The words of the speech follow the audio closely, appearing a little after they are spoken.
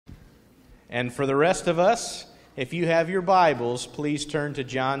And for the rest of us, if you have your Bibles, please turn to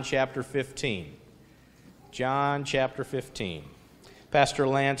John chapter 15. John chapter 15. Pastor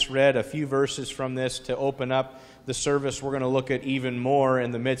Lance read a few verses from this to open up the service. We're going to look at even more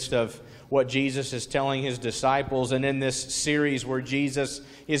in the midst of what Jesus is telling his disciples, and in this series where Jesus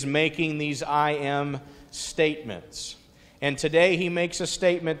is making these I am statements. And today he makes a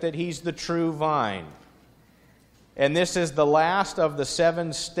statement that he's the true vine. And this is the last of the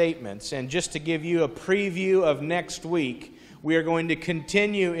 7 statements. And just to give you a preview of next week, we are going to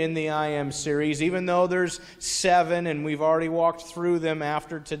continue in the I Am series. Even though there's 7 and we've already walked through them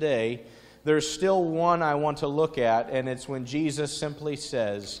after today, there's still one I want to look at, and it's when Jesus simply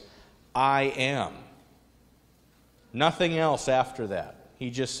says, I am. Nothing else after that. He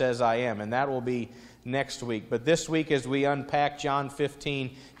just says, I am. And that will be next week. But this week, as we unpack John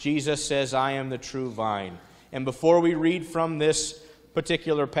 15, Jesus says, I am the true vine. And before we read from this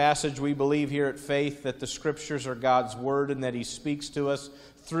particular passage, we believe here at Faith that the Scriptures are God's Word and that He speaks to us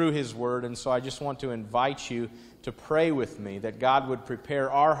through His Word. And so I just want to invite you to pray with me that God would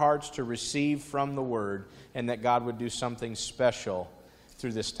prepare our hearts to receive from the Word and that God would do something special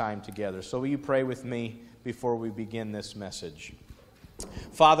through this time together. So will you pray with me before we begin this message?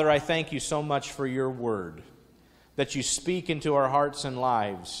 Father, I thank you so much for your Word, that you speak into our hearts and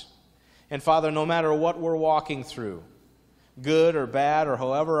lives. And Father, no matter what we're walking through, good or bad, or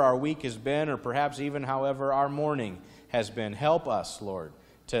however our week has been, or perhaps even however our morning has been, help us, Lord,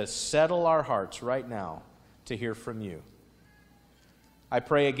 to settle our hearts right now to hear from you. I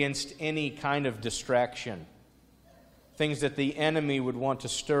pray against any kind of distraction, things that the enemy would want to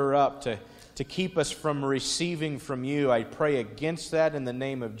stir up to keep us from receiving from you. I pray against that in the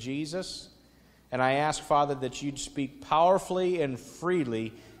name of Jesus. And I ask, Father, that you'd speak powerfully and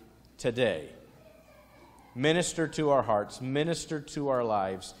freely today. Minister to our hearts, minister to our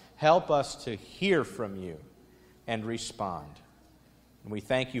lives. Help us to hear from you and respond. And we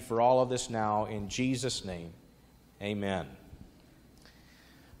thank you for all of this now in Jesus' name. Amen.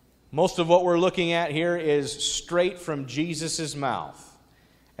 Most of what we're looking at here is straight from Jesus' mouth.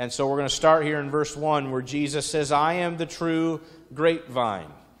 And so we're going to start here in verse 1 where Jesus says, I am the true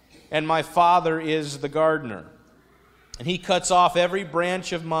grapevine, and my Father is the gardener. And He cuts off every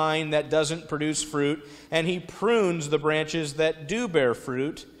branch of mine that doesn't produce fruit, and He prunes the branches that do bear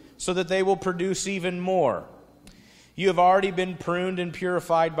fruit, so that they will produce even more. You have already been pruned and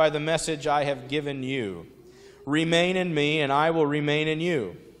purified by the message I have given you. Remain in me, and I will remain in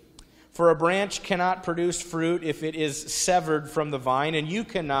you. For a branch cannot produce fruit if it is severed from the vine, and you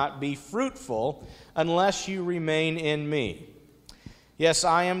cannot be fruitful unless you remain in me. Yes,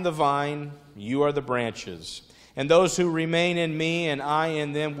 I am the vine, you are the branches. And those who remain in me and I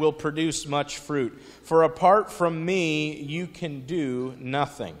in them will produce much fruit. For apart from me, you can do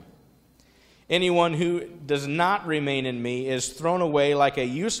nothing. Anyone who does not remain in me is thrown away like a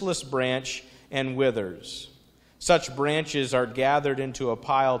useless branch and withers. Such branches are gathered into a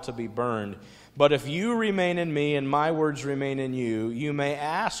pile to be burned. But if you remain in me and my words remain in you, you may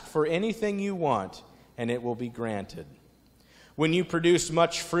ask for anything you want, and it will be granted. When you produce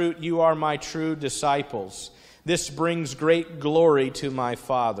much fruit, you are my true disciples. This brings great glory to my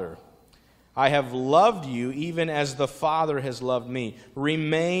Father. I have loved you even as the Father has loved me.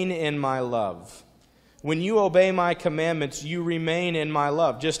 Remain in my love. When you obey my commandments, you remain in my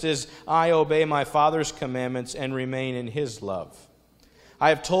love, just as I obey my Father's commandments and remain in His love. I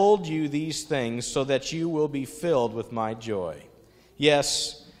have told you these things so that you will be filled with my joy.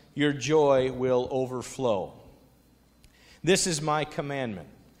 Yes, your joy will overflow. This is my commandment.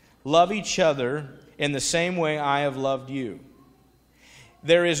 Love each other in the same way I have loved you.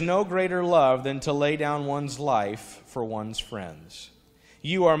 There is no greater love than to lay down one's life for one's friends.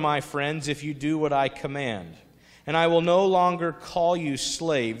 You are my friends if you do what I command. And I will no longer call you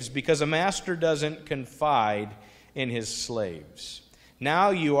slaves, because a master doesn't confide in his slaves. Now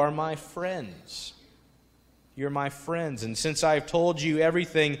you are my friends. You're my friends. And since I've told you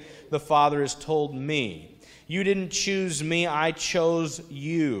everything the Father has told me, you didn't choose me, I chose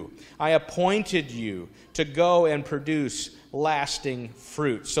you. I appointed you to go and produce lasting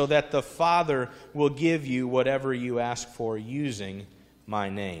fruit, so that the Father will give you whatever you ask for using my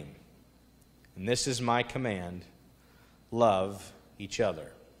name. And this is my command: love each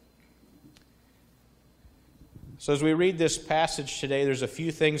other. So as we read this passage today, there's a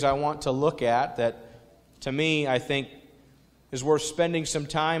few things I want to look at that, to me, I think is worth spending some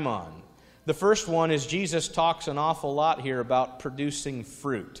time on. The first one is Jesus talks an awful lot here about producing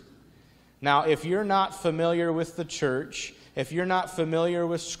fruit. Now, if you're not familiar with the church, if you're not familiar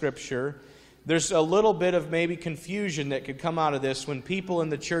with Scripture, There's a little bit of maybe confusion that could come out of this when people in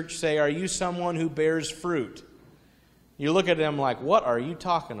the church say, "Are you someone who bears fruit?" You look at them like, "What are you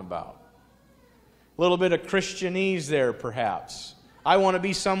talking about?" A little bit of Christianese there, perhaps. I want to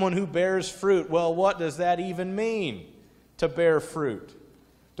be someone who bears fruit. Well, what does that even mean, to bear fruit?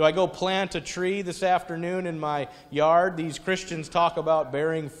 Do I go plant a tree this afternoon in my yard? These Christians talk about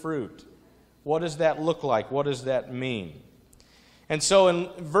bearing fruit. What does that look like? What does that mean? And so in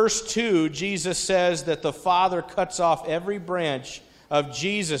verse 2, Jesus says that the Father cuts off every branch of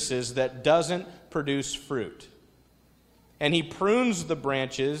Jesus's that doesn't produce fruit. And He prunes the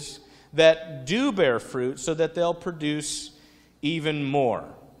branches that do bear fruit so that they'll produce even more.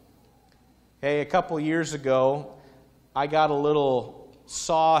 Hey, a couple years ago, I got a little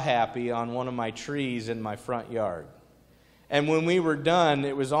saw happy on one of my trees in my front yard. And when we were done,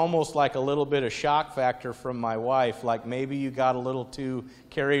 it was almost like a little bit of shock factor from my wife, like maybe you got a little too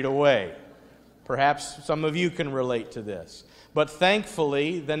carried away. Perhaps some of you can relate to this. But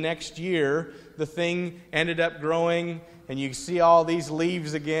thankfully, the next year, the thing ended up growing, and you see all these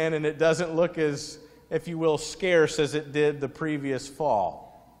leaves again, and it doesn't look as, if you will, scarce as it did the previous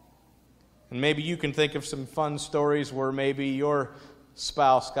fall. And maybe you can think of some fun stories where maybe your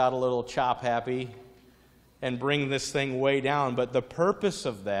spouse got a little chop happy and bring this thing way down. But the purpose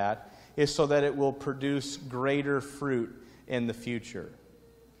of that is so that it will produce greater fruit in the future.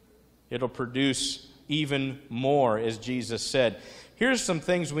 It'll produce even more, as Jesus said. Here's some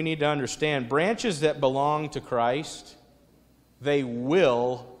things we need to understand. Branches that belong to Christ, they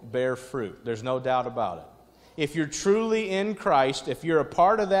will bear fruit. There's no doubt about it. If you're truly in Christ, if you're a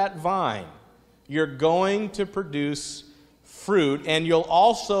part of that vine, you're going to produce fruit, and you'll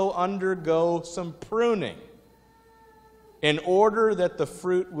also undergo some pruning in order that the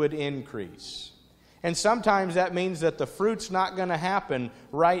fruit would increase. And sometimes that means that the fruit's not going to happen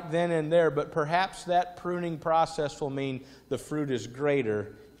right then and there, but perhaps that pruning process will mean the fruit is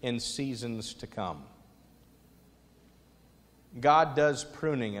greater in seasons to come. God does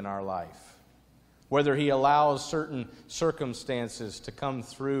pruning in our life. Whether He allows certain circumstances to come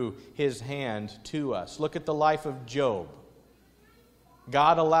through His hand to us. Look at the life of Job.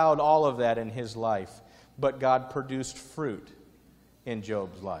 God allowed all of that in his life, but God produced fruit in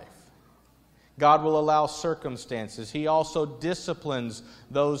Job's life. God will allow circumstances. He also disciplines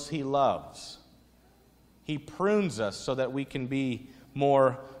those He loves. He prunes us so that we can be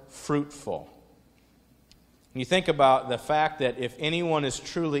more fruitful. You think about the fact that if anyone is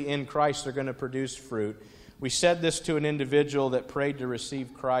truly in Christ, they're going to produce fruit. We said this to an individual that prayed to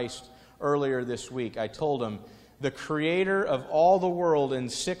receive Christ earlier this week. I told him, the Creator of all the world in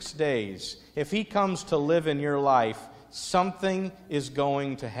 6 days, if He comes to live in your life, something is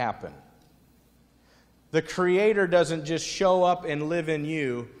going to happen. The Creator doesn't just show up and live in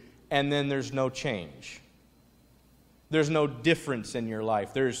you, and then there's no change. There's no difference in your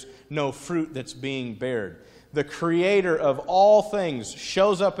life. There's no fruit that's being bared. The Creator of all things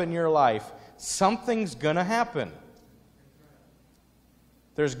shows up in your life, something's going to happen.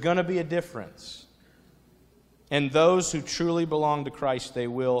 There's going to be a difference. And those who truly belong to Christ, they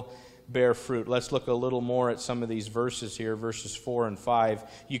will bear fruit. Let's look a little more at some of these verses here, verses 4 and 5.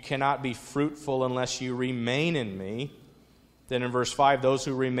 You cannot be fruitful unless you remain in me. Then in verse 5, those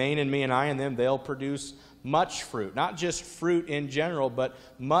who remain in me and I in them, they'll produce much fruit. Not just fruit in general, but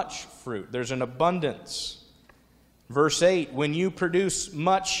much fruit. There's an abundance. Verse 8, when you produce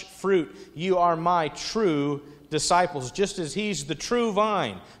much fruit, you are my true disciples, just as He's the true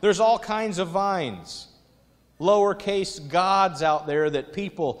vine. There's all kinds of vines. Lowercase gods out there that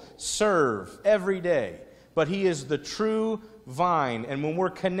people serve every day. But He is the true vine. And when we're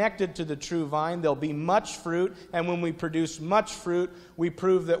connected to the true vine, there'll be much fruit. And when we produce much fruit, we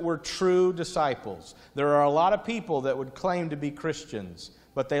prove that we're true disciples. There are a lot of people that would claim to be Christians,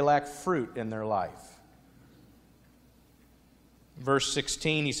 but they lack fruit in their life. Verse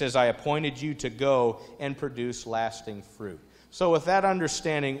 16, He says, I appointed you to go and produce lasting fruit. So with that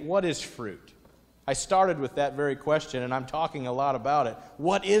understanding, what is fruit? I started with that very question, and I'm talking a lot about it.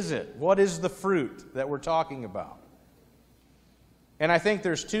 What is it? What is the fruit that we're talking about? And I think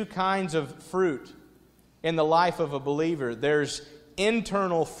there's two kinds of fruit in the life of a believer. There's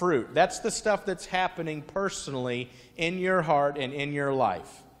internal fruit. That's the stuff that's happening personally in your heart and in your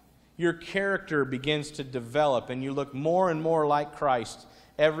life. Your character begins to develop, and you look more and more like Christ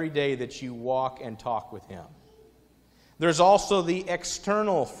every day that you walk and talk with Him. There's also the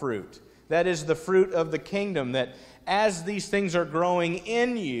external fruit. That is the fruit of the kingdom, that as these things are growing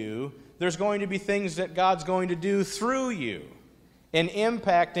in you, there's going to be things that God's going to do through you in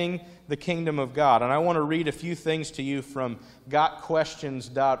impacting the kingdom of God. And I want to read a few things to you from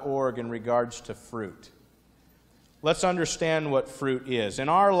gotquestions.org in regards to fruit. Let's understand what fruit is. In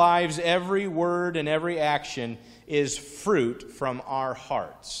our lives, every word and every action is fruit from our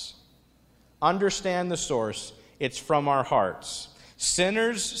hearts. Understand the source. It's from our hearts.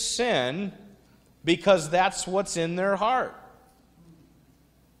 Sinners sin because that's what's in their heart.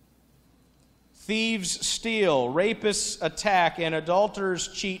 Thieves steal, rapists attack, and adulterers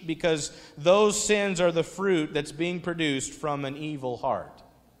cheat because those sins are the fruit that's being produced from an evil heart.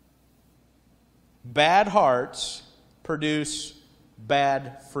 Bad hearts produce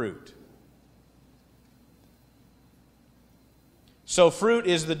bad fruit. So fruit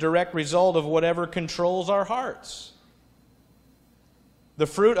is the direct result of whatever controls our hearts. The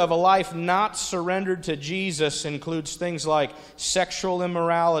fruit of a life not surrendered to Jesus includes things like sexual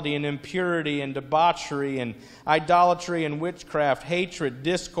immorality and impurity and debauchery and idolatry and witchcraft, hatred,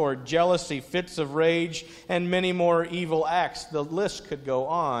 discord, jealousy, fits of rage, and many more evil acts. The list could go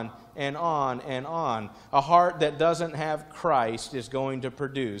on and on and on. A heart that doesn't have Christ is going to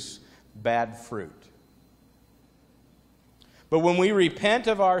produce bad fruit. But when we repent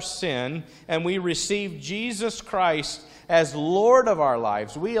of our sin and we receive Jesus Christ as Lord of our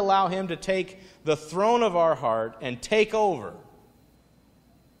lives, we allow Him to take the throne of our heart and take over.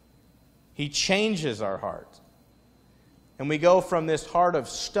 He changes our heart. And we go from this heart of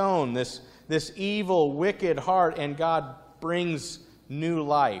stone, this evil, wicked heart, and God brings new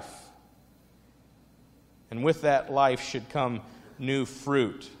life. And with that life should come new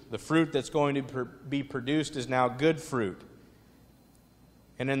fruit. The fruit that's going to be produced is now good fruit.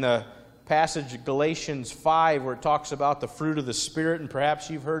 And in the passage of Galatians 5 where it talks about the fruit of the Spirit, and perhaps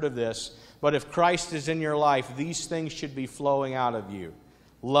you've heard of this, but if Christ is in your life, these things should be flowing out of you.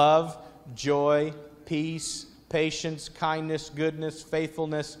 Love, joy, peace, patience, kindness, goodness,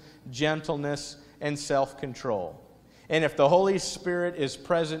 faithfulness, gentleness, and self-control. And if the Holy Spirit is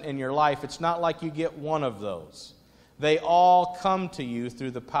present in your life, it's not like you get one of those. They all come to you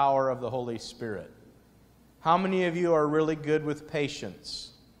through the power of the Holy Spirit. How many of you are really good with patience?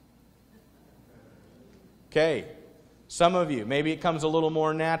 Okay, some of you, maybe it comes a little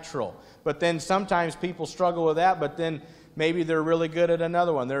more natural. But then sometimes people struggle with that, but then maybe they're really good at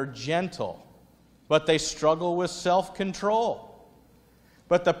another one. They're gentle, but they struggle with self-control.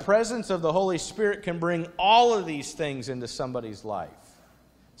 But the presence of the Holy Spirit can bring all of these things into somebody's life.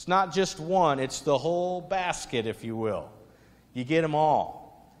 It's not just one, it's the whole basket, if you will. You get them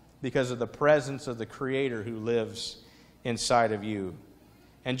all because of the presence of the Creator who lives inside of you.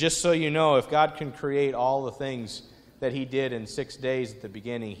 And just so you know, if God can create all the things that He did in 6 days at the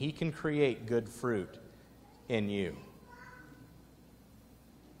beginning, He can create good fruit in you.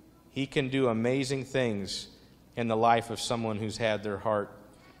 He can do amazing things in the life of someone who's had their heart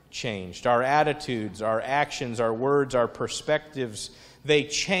changed. Our attitudes, our actions, our words, our perspectives, they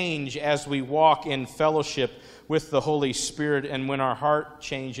change as we walk in fellowship with the Holy Spirit. And when our heart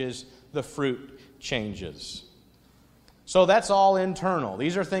changes, the fruit changes. So that's all internal.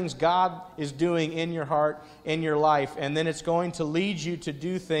 These are things God is doing in your heart, in your life, and then it's going to lead you to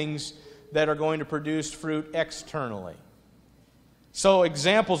do things that are going to produce fruit externally. So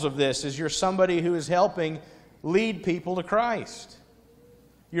examples of this is you're somebody who is helping lead people to Christ.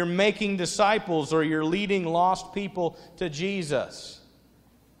 You're making disciples or you're leading lost people to Jesus.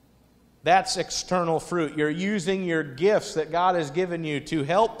 That's external fruit. You're using your gifts that God has given you to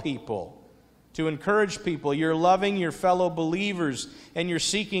help people, to encourage people. You're loving your fellow believers, and you're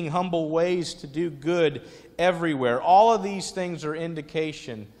seeking humble ways to do good everywhere. All of these things are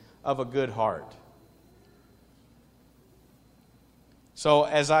indication of a good heart. So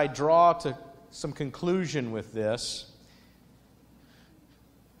as I draw to some conclusion with this,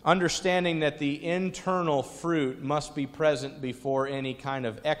 understanding that the internal fruit must be present before any kind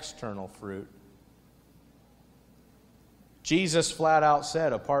of external fruit, Jesus flat out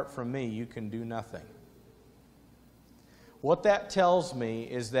said, apart from me, you can do nothing. What that tells me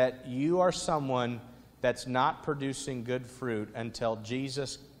is that you are someone that's not producing good fruit until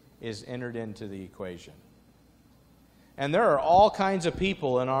Jesus is entered into the equation. And there are all kinds of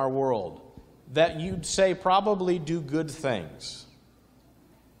people in our world that you'd say probably do good things.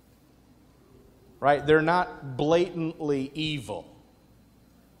 Right? They're not blatantly evil.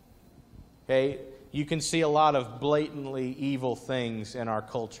 Okay? You can see a lot of blatantly evil things in our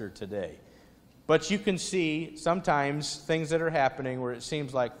culture today. But you can see sometimes things that are happening where it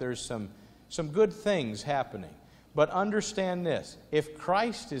seems like there's some good things happening. But understand this, if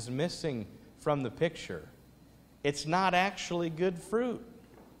Christ is missing from the picture, it's not actually good fruit.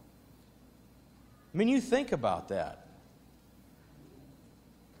 I mean, you think about that.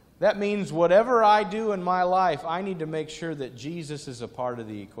 That means whatever I do in my life, I need to make sure that Jesus is a part of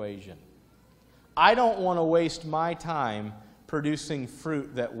the equation. I don't want to waste my time producing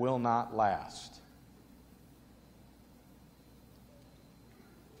fruit that will not last.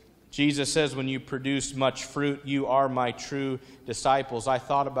 Jesus says, when you produce much fruit, you are my true disciples. I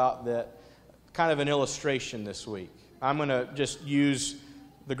thought about that, kind of an illustration this week. I'm going to just use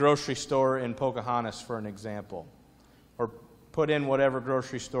the grocery store in Pocahontas for an example, or put in whatever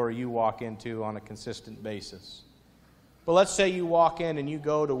grocery store you walk into on a consistent basis. But let's say you walk in and you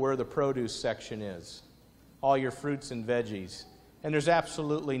go to where the produce section is, all your fruits and veggies, and there's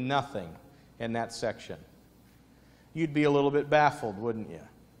absolutely nothing in that section. You'd be a little bit baffled, wouldn't you?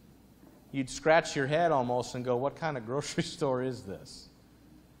 You'd scratch your head almost and go, what kind of grocery store is this?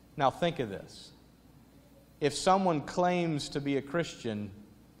 Now think of this. If someone claims to be a Christian,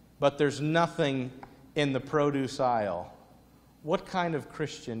 but there's nothing in the produce aisle, what kind of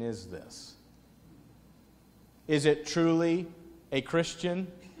Christian is this? Is it truly a Christian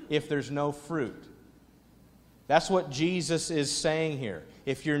if there's no fruit? That's what Jesus is saying here.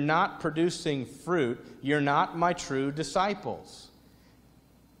 If you're not producing fruit, you're not my true disciples.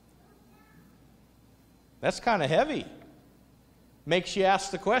 That's kind of heavy. Makes you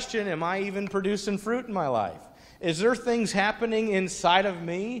ask the question, am I even producing fruit in my life? Is there things happening inside of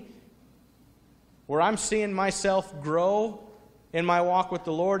me where I'm seeing myself grow in my walk with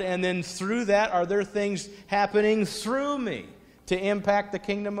the Lord? And then through that, are there things happening through me to impact the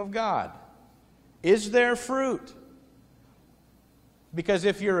kingdom of God? Is there fruit? Because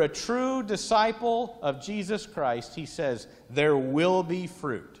if you're a true disciple of Jesus Christ, he says, there will be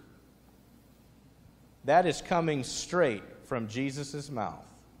fruit. That is coming straight from Jesus' mouth.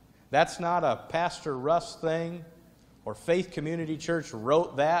 That's not a Pastor Russ thing, or Faith Community Church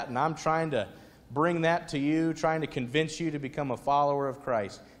wrote that, and I'm trying to bring that to you, trying to convince you to become a follower of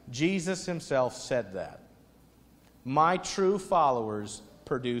Christ. Jesus himself said that. My true followers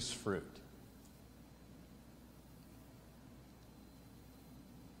produce fruit.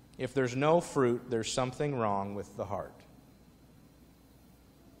 If there's no fruit, there's something wrong with the heart.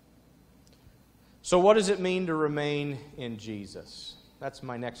 So what does it mean to remain in Jesus? That's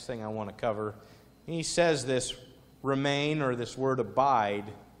my next thing I want to cover. He says this remain, or this word abide,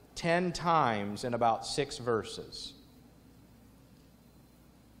 10 times in about 6 verses.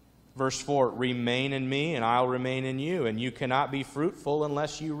 Verse 4, remain in me and I'll remain in you, and you cannot be fruitful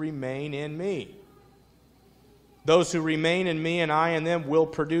unless you remain in me. Those who remain in me and I in them will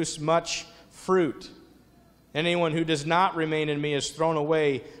produce much fruit. Anyone who does not remain in me is thrown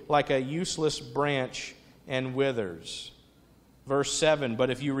away like a useless branch and withers. Verse 7, but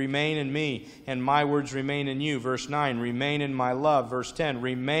if you remain in me and my words remain in you. Verse 9, remain in my love. Verse 10,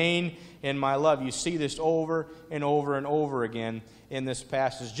 remain in my love. You see this over and over and over again in this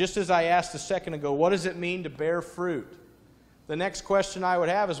passage. Just as I asked a second ago, what does it mean to bear fruit? The next question I would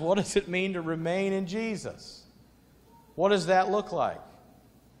have is, what does it mean to remain in Jesus? What does that look like?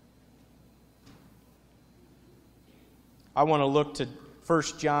 I want to look to 1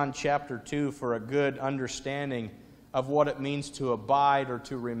 John chapter 2 for a good understanding of what it means to abide or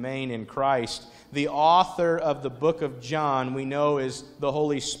to remain in Christ. The author of the book of John, we know, is the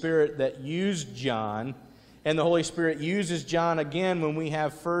Holy Spirit that used John, and the Holy Spirit uses John again when we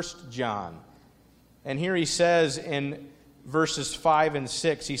have 1 John. And here he says in verses 5 and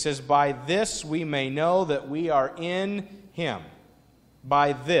 6, he says, by this we may know that we are in him.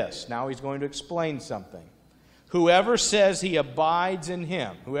 By this. Now he's going to explain something. Whoever says he abides in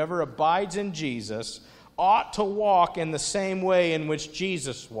him, whoever abides in Jesus, ought to walk in the same way in which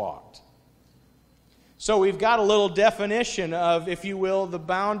Jesus walked. So we've got a little definition of, if you will, the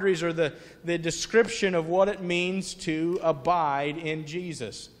boundaries or the description of what it means to abide in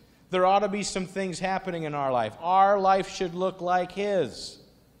Jesus. There ought to be some things happening in our life. Our life should look like his.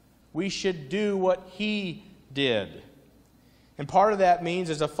 We should do what he did. And part of that means,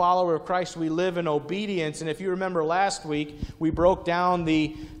 as a follower of Christ, we live in obedience. And if you remember last week, we broke down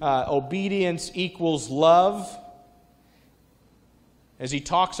the obedience equals love. As he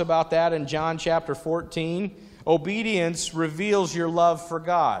talks about that in John chapter 14, obedience reveals your love for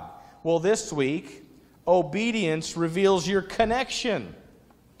God. Well, this week, obedience reveals your connection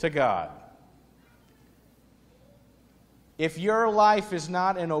to God. If your life is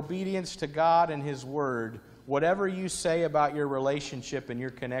not in obedience to God and his word, whatever you say about your relationship and your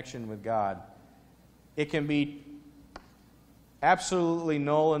connection with God, it can be absolutely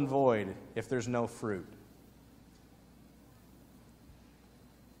null and void if there's no fruit.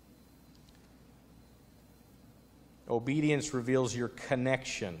 Obedience reveals your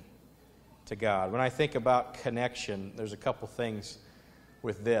connection to God. When I think about connection, there's a couple things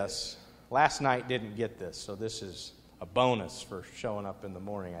with this. Last night didn't get this, so this is a bonus for showing up in the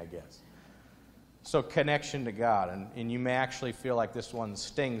morning, I guess. So connection to God, and you may actually feel like this one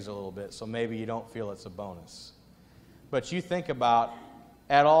stings a little bit, so maybe you don't feel it's a bonus. But you think about,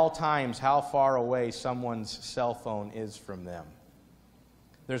 at all times, how far away someone's cell phone is from them.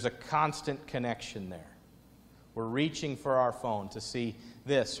 There's a constant connection there. We're reaching for our phone to see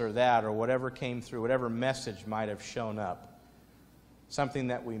this or that or whatever came through, whatever message might have shown up, something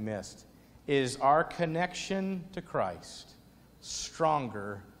that we missed. Is our connection to Christ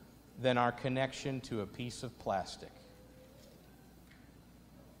stronger than our connection to a piece of plastic?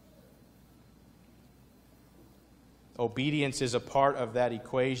 Obedience is a part of that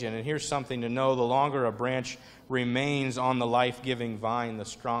equation. And here's something to know. The longer a branch remains on the life-giving vine, the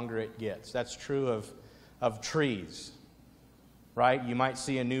stronger it gets. That's true of trees, right? You might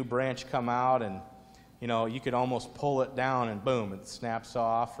see a new branch come out and, you could almost pull it down and boom, it snaps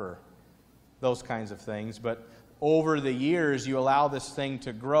off, or those kinds of things. But over the years, you allow this thing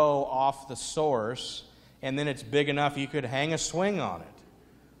to grow off the source, and then it's big enough you could hang a swing on it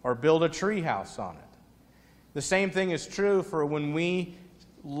or build a tree house on it. The same thing is true for when we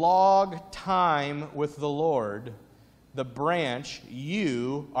log time with the Lord, the branch,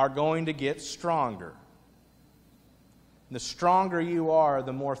 you are going to get stronger. The stronger you are,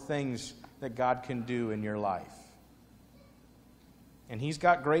 the more things that God can do in your life. And He's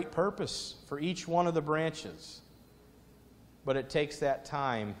got great purpose for each one of the branches. But it takes that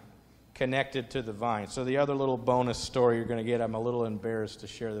time connected to the vine. So the other little bonus story you're going to get, I'm a little embarrassed to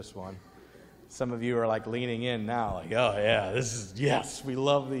share this one. Some of you are like leaning in now, like, oh yeah, yes, we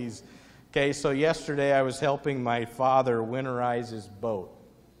love these. Okay, so yesterday I was helping my father winterize his boat.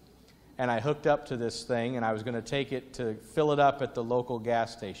 And I hooked up to this thing, and I was going to take it to fill it up at the local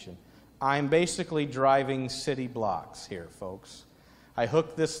gas station. I'm basically driving city blocks here, folks. I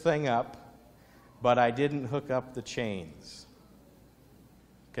hooked this thing up, but I didn't hook up the chains.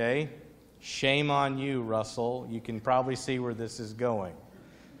 Okay? Shame on you, Russell. You can probably see where this is going.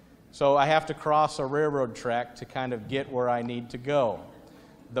 So I have to cross a railroad track to kind of get where I need to go.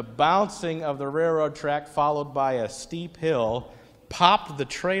 The bouncing of the railroad track, followed by a steep hill, popped the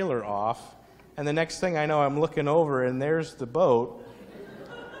trailer off, and the next thing I know, I'm looking over, and there's the boat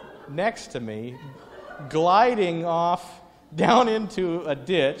next to me, gliding off down into a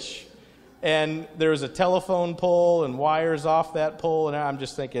ditch, and there's a telephone pole and wires off that pole, and I'm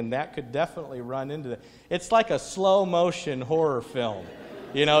just thinking that could definitely run into that. It's like a slow-motion horror film.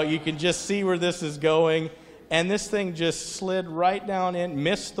 You can just see where this is going. And this thing just slid right down in,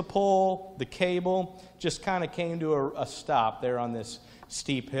 missed the pole, the cable, just kind of came to a stop there on this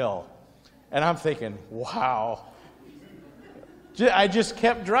steep hill. And I'm thinking, wow. I just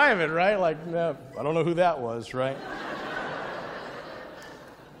kept driving, right? Like, no, I don't know who that was, right?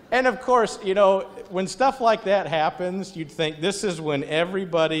 And of course, when stuff like that happens, you'd think this is when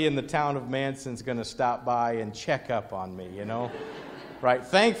everybody in the town of Manson's going to stop by and check up on me, Right.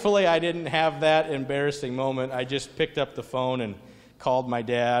 Thankfully, I didn't have that embarrassing moment. I just picked up the phone and called my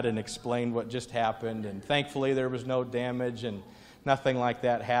dad and explained what just happened. And thankfully, there was no damage and nothing like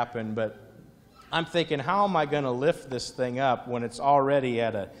that happened. But I'm thinking, how am I going to lift this thing up when it's already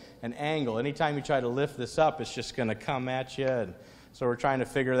at an angle? Anytime you try to lift this up, it's just going to come at you. And so we're trying to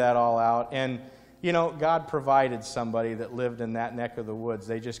figure that all out. And, God provided somebody that lived in that neck of the woods.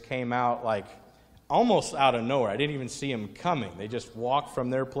 They just came out like almost out of nowhere. I didn't even see them coming. They just walked from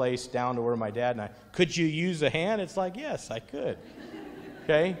their place down to where my dad and I, could you use a hand? It's like, yes, I could.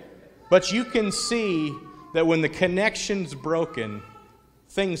 Okay? But you can see that when the connection's broken,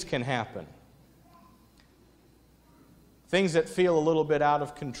 things can happen. Things that feel a little bit out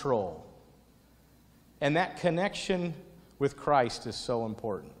of control. And that connection with Christ is so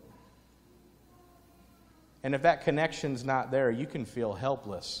important. And if that connection's not there, you can feel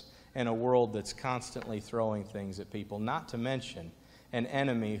helpless in a world that's constantly throwing things at people, not to mention an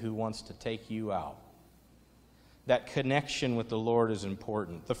enemy who wants to take you out. That connection with the Lord is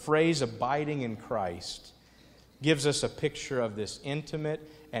important. The phrase abiding in Christ gives us a picture of this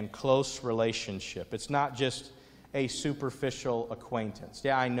intimate and close relationship. It's not just a superficial acquaintance.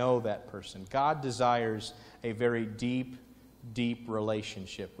 Yeah, I know that person. God desires a very deep, deep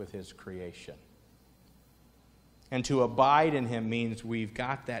relationship with His creation. And to abide in Him means we've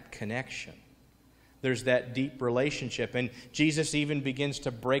got that connection. There's that deep relationship. And Jesus even begins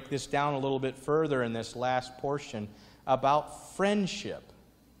to break this down a little bit further in this last portion about friendship.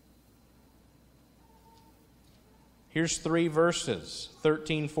 Here's 3 verses,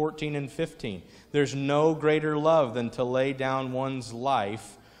 13, 14, and 15. There's no greater love than to lay down one's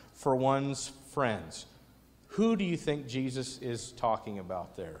life for one's friends. Who do you think Jesus is talking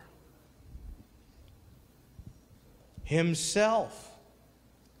about there? Himself.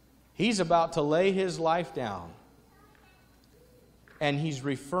 He's about to lay his life down. And he's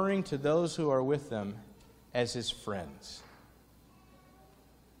referring to those who are with them as his friends.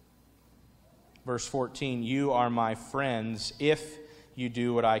 Verse 14, you are my friends if you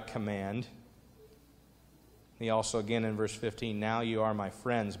do what I command. He also again in verse 15, now you are my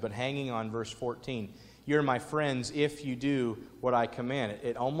friends. But hanging on verse 14, you're my friends if you do what I command.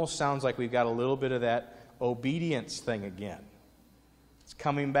 It almost sounds like we've got a little bit of that obedience thing again. It's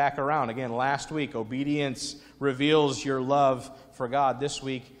coming back around. Again, last week, obedience reveals your love for God. This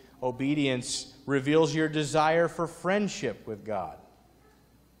week, obedience reveals your desire for friendship with God.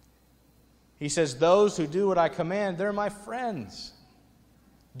 He says, those who do what I command, they're my friends.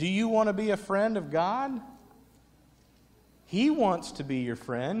 Do you want to be a friend of God? He wants to be your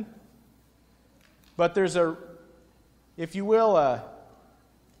friend. But there's if you will,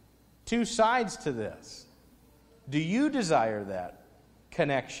 two sides to this. Do you desire that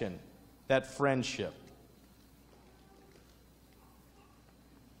connection, that friendship?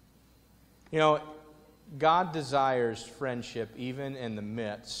 You know, God desires friendship even in the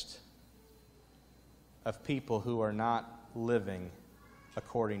midst of people who are not living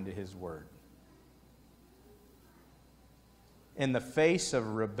according to His Word. In the face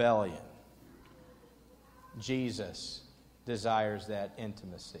of rebellion, Jesus desires that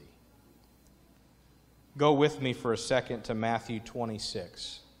intimacy. Go with me for a second to Matthew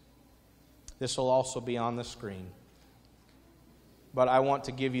 26. This will also be on the screen. But I want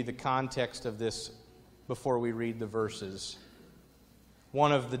to give you the context of this before we read the verses.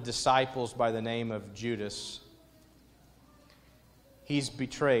 One of the disciples by the name of Judas, he's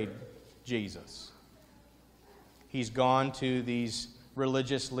betrayed Jesus. He's gone to these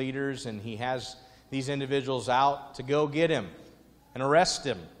religious leaders and he has these individuals out to go get him and arrest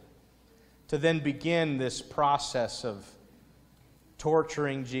him, to then begin this process of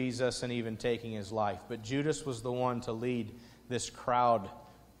torturing Jesus and even taking his life. But Judas was the one to lead this crowd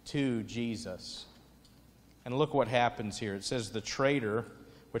to Jesus. And look what happens here. It says the traitor,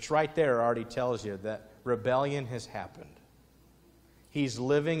 which right there already tells you that rebellion has happened. He's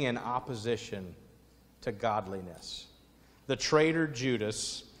living in opposition to godliness. The traitor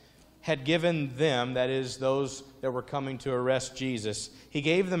Judas had given them, that is, those that were coming to arrest Jesus, he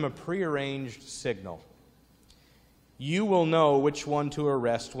gave them a prearranged signal. You will know which one to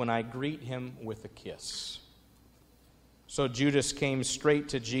arrest when I greet him with a kiss. So Judas came straight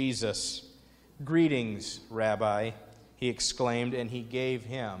to Jesus. Greetings, Rabbi, he exclaimed, and he gave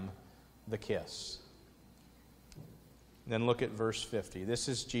him the kiss. Then look at verse 50. This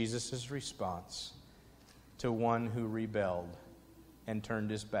is Jesus' response to one who rebelled and turned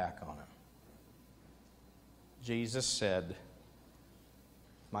his back on him. Jesus said,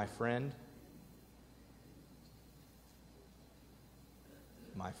 my friend,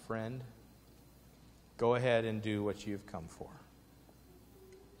 go ahead and do what you've come for.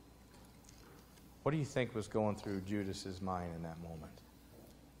 What do you think was going through Judas's mind in that moment?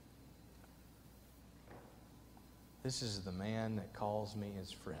 This is the man that calls me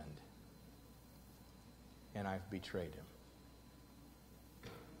his friend, and I've betrayed him.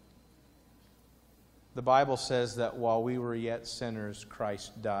 The Bible says that while we were yet sinners,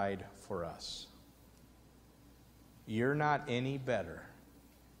 Christ died for us. You're not any better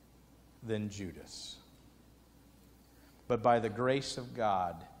than Judas. But by the grace of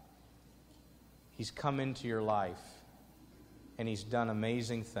God, He's come into your life and He's done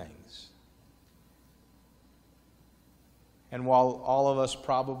amazing things. And while all of us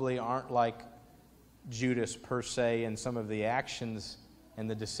probably aren't like Judas per se in some of the actions and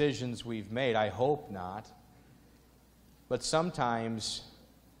the decisions we've made, I hope not. But sometimes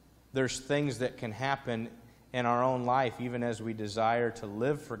there's things that can happen in our own life, even as we desire to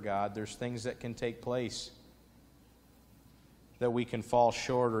live for God. There's things that can take place that we can fall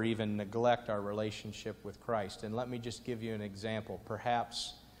short or even neglect our relationship with Christ. And let me just give you an example.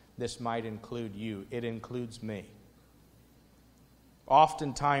 Perhaps this might include you. It includes me.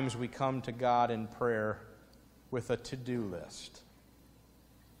 Oftentimes we come to God in prayer with a to-do list.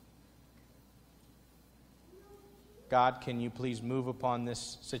 God, can you please move upon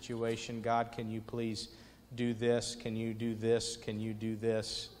this situation? God, can you please do this? Can you do this? Can you do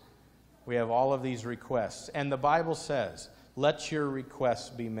this? We have all of these requests. And the Bible says, let your requests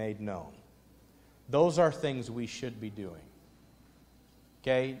be made known. Those are things we should be doing.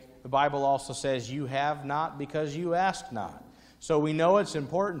 Okay? The Bible also says, you have not because you ask not. So we know it's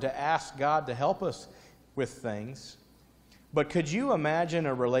important to ask God to help us with things. But could you imagine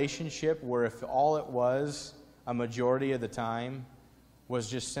a relationship where if all it was a majority of the time was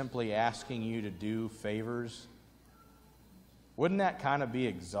just simply asking you to do favors, wouldn't that kind of be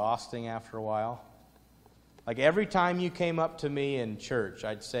exhausting after a while? Like every time you came up to me in church,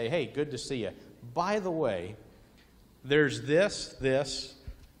 I'd say, hey, good to see you. By the way, there's this,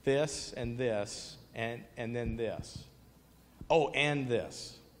 and this, and then this. Oh, and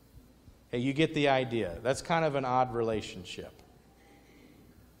this. Hey, you get the idea. That's kind of an odd relationship.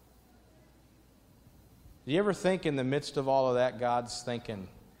 Do you ever think in the midst of all of that, God's thinking,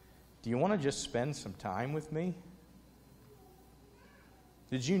 do you want to just spend some time with me?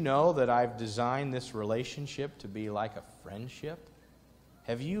 Did you know that I've designed this relationship to be like a friendship?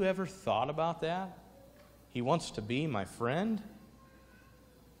 Have you ever thought about that? He wants to be my friend?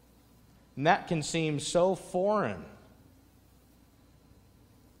 And that can seem so foreign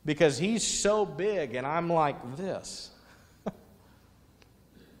because he's so big and I'm like this.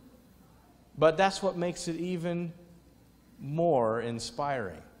 But that's what makes it even more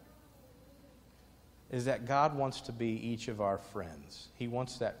inspiring, is that God wants to be each of our friends. He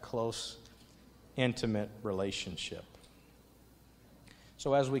wants that close, intimate relationship.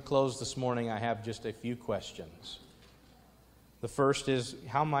 So as we close this morning, I have just a few questions. The first is,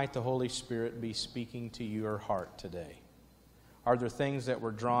 how might the Holy Spirit be speaking to your heart today? Are there things that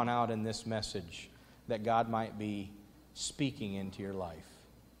were drawn out in this message that God might be speaking into your life?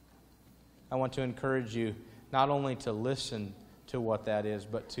 I want to encourage you not only to listen to what that is,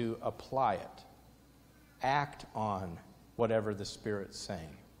 but to apply it. Act on whatever the Spirit's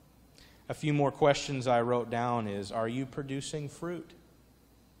saying. A few more questions I wrote down is, are you producing fruit?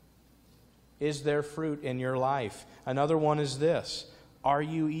 Is there fruit in your life? Another one is this, are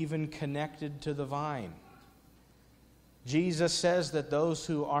you even connected to the vine? Jesus says that those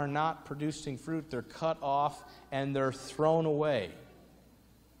who are not producing fruit, they're cut off and they're thrown away,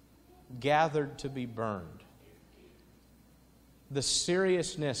 gathered to be burned. The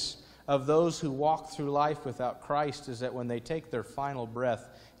seriousness of those who walk through life without Christ is that when they take their final breath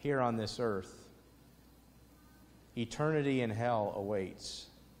here on this earth, eternity in hell awaits.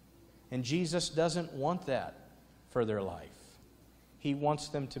 And Jesus doesn't want that for their life. He wants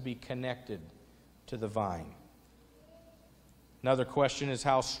them to be connected to the vine. Another question is,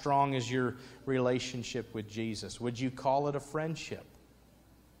 how strong is your relationship with Jesus? Would you call it a friendship?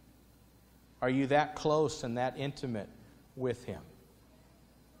 Are you that close and that intimate with Him?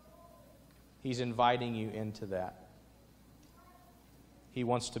 He's inviting you into that. He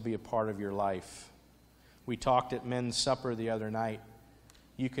wants to be a part of your life. We talked at men's supper the other night.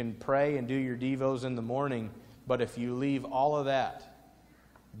 You can pray and do your devos in the morning, but if you leave all of that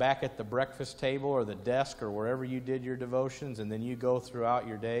back at the breakfast table or the desk or wherever you did your devotions, and then you go throughout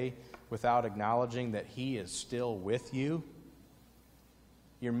your day without acknowledging that He is still with you,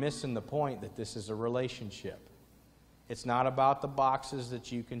 you're missing the point that this is a relationship. It's not about the boxes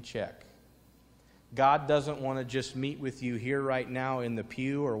that you can check. God doesn't want to just meet with you here right now in the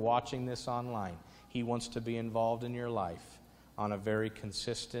pew or watching this online. He wants to be involved in your life on a very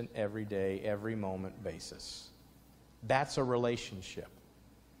consistent, everyday, every moment basis. That's a relationship.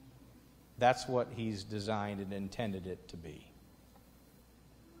 That's what He's designed and intended it to be.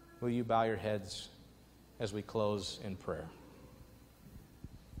 Will you bow your heads as we close in prayer?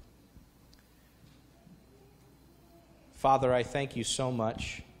 Father, I thank You so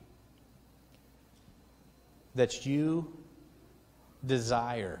much that You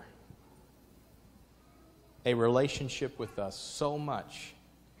desire a relationship with us so much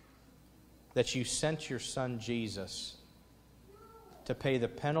that You sent Your Son Jesus to pay the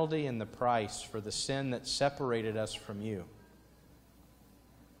penalty and the price for the sin that separated us from You.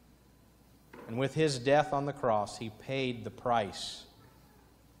 And with His death on the cross, He paid the price.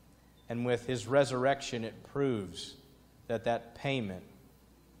 And with His resurrection, it proves that that payment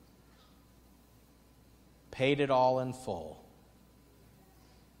paid it all in full.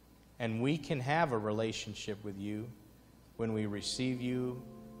 And we can have a relationship with You when we receive You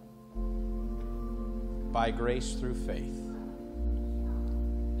by grace through faith.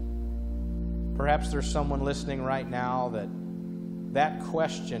 Perhaps there's someone listening right now that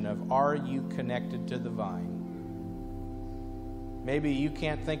question of, are you connected to the vine? Maybe you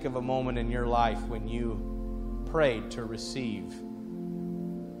can't think of a moment in your life when you prayed to receive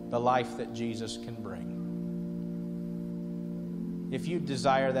the life that Jesus can bring. If you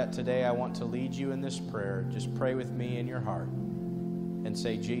desire that today, I want to lead you in this prayer. Just pray with me in your heart and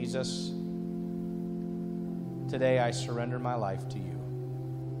say, Jesus, today I surrender my life to You.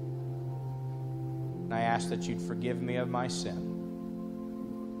 And I ask that You'd forgive me of my sin,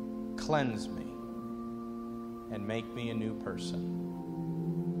 cleanse me, and make me a new person.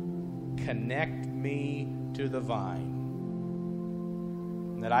 connect me to the vine,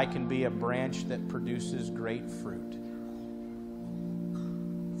 and that I can be a branch that produces great fruit.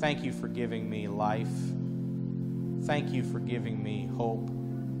 Thank you for giving me life. Thank you for giving me hope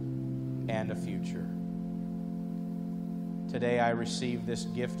and a future. Today I receive this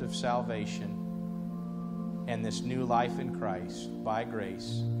gift of salvation and this new life in Christ by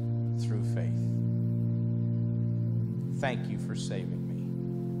grace through faith. Thank you for saving me.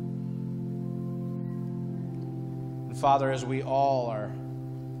 And Father, as we all are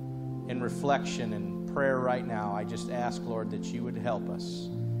in reflection and prayer right now, I just ask, Lord, that you would help us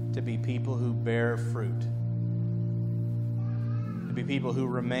to be people who bear fruit, to be people who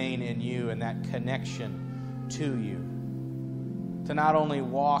remain in you and that connection to you, to not only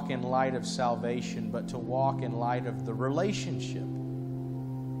walk in light of salvation, but to walk in light of the relationship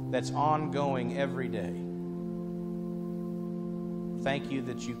that's ongoing every day. Thank you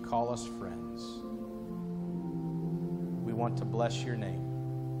that you call us friends. We want to bless your name.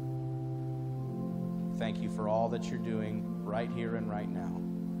 Thank you for all that you're doing right here and right now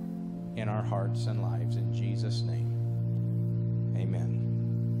in our hearts and lives. In Jesus' name, amen.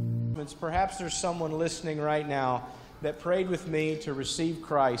 Perhaps there's someone listening right now that prayed with me to receive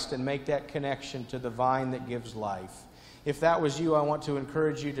Christ and make that connection to the vine that gives life. If that was you, I want to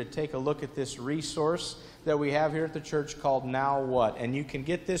encourage you to take a look at this resource that we have here at the church called Now What? And you can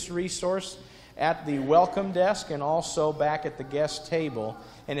get this resource at the welcome desk and also back at the guest table.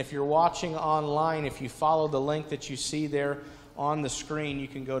 And if you're watching online, if you follow the link that you see there on the screen, you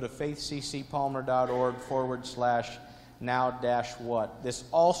can go to faithccpalmer.org/now-what. This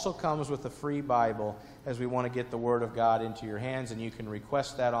also comes with a free Bible, as we want to get the Word of God into your hands, and you can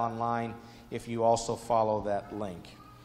request that online if you also follow that link.